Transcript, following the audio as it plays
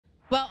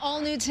Well,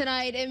 all new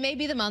tonight, it may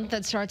be the month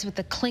that starts with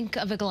the clink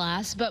of a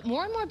glass, but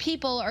more and more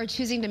people are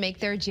choosing to make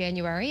their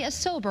January a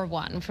sober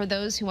one. For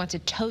those who want to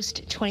toast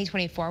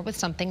 2024 with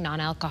something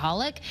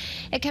non-alcoholic,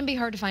 it can be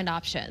hard to find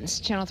options.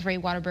 Channel 3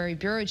 Waterbury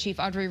Bureau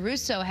Chief Audrey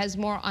Russo has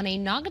more on a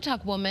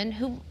Naugatuck woman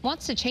who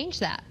wants to change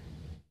that.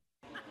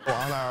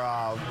 Well, on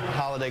our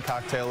holiday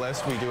cocktail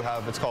list, we do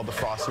have, it's called the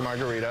Frosty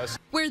Margaritas.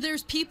 Where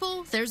there's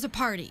people, there's a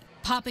party.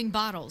 Popping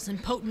bottles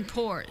and potent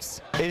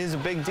pours. It is a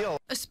big deal.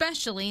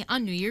 Especially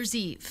on New Year's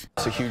Eve.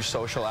 It's a huge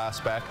social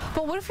aspect.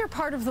 But what if you're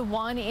part of the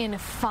 1 in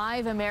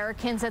 5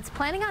 Americans that's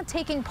planning on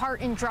taking part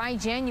in Dry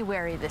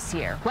January this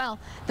year? Well,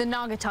 the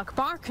Naugatuck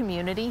bar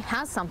community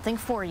has something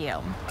for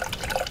you.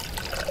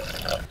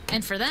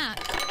 And for that,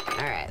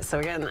 all right, so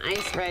we're getting the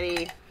ice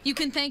ready. You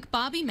can thank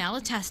Bobby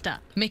Malatesta,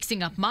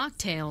 mixing up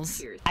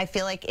mocktails. I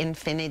feel like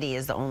infinity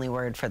is the only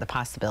word for the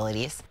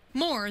possibilities.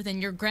 More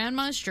than your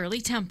grandma's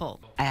Shirley Temple.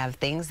 I have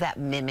things that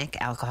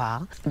mimic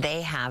alcohol.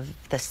 They have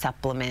the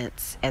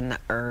supplements and the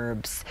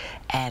herbs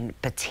and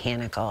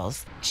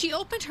botanicals. She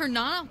opened her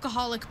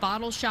non-alcoholic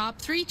bottle shop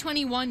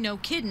 321 No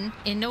Kiddin'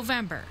 in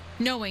November.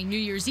 Knowing New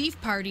Year's Eve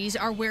parties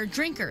are where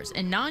drinkers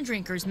and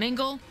non-drinkers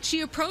mingle,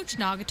 she approached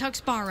Naugatuck's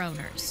bar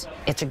owners.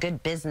 It's a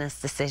good business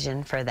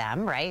decision for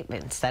them, right?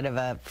 Instead of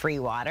a free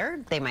water,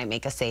 they might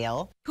make a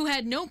sale. Who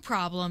had no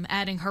problem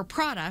adding her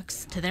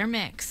products to their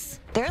mix.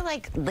 They're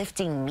like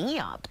lifting me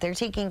up. They're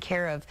taking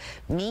care of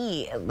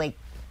me like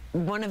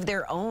one of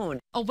their own.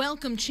 A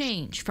welcome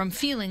change from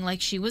feeling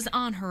like she was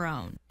on her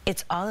own.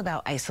 It's all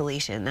about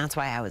isolation. That's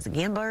why I was a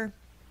gambler.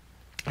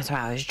 That's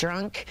why I was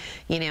drunk.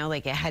 You know,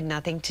 like it had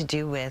nothing to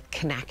do with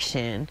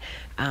connection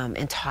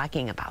and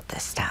talking about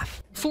this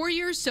stuff. 4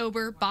 years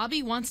sober,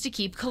 Bobby wants to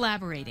keep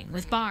collaborating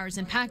with bars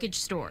and package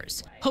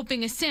stores,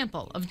 hoping a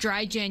sample of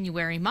Dry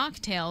January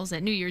mocktails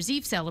at New Year's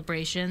Eve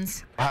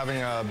celebrations. Having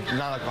a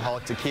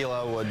non-alcoholic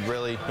tequila would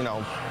really,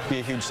 be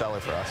a huge seller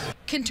for us.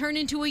 Can turn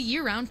into a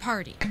year-round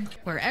party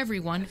where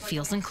everyone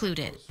feels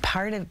included.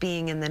 Part of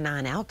being in the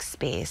non-alc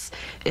space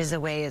is a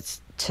way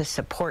to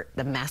support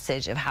the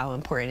message of how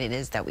important it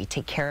is that we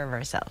take care of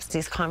ourselves.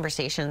 These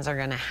conversations are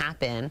going to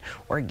happen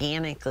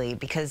organically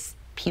because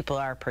people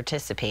are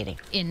participating.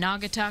 In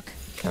Naugatuck,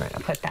 we're going to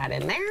put that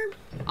in there.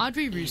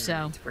 Audrey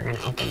Russo. We're going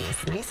to open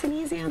this nice and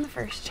easy on the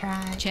first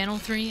try. Channel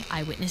 3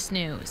 Eyewitness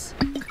News.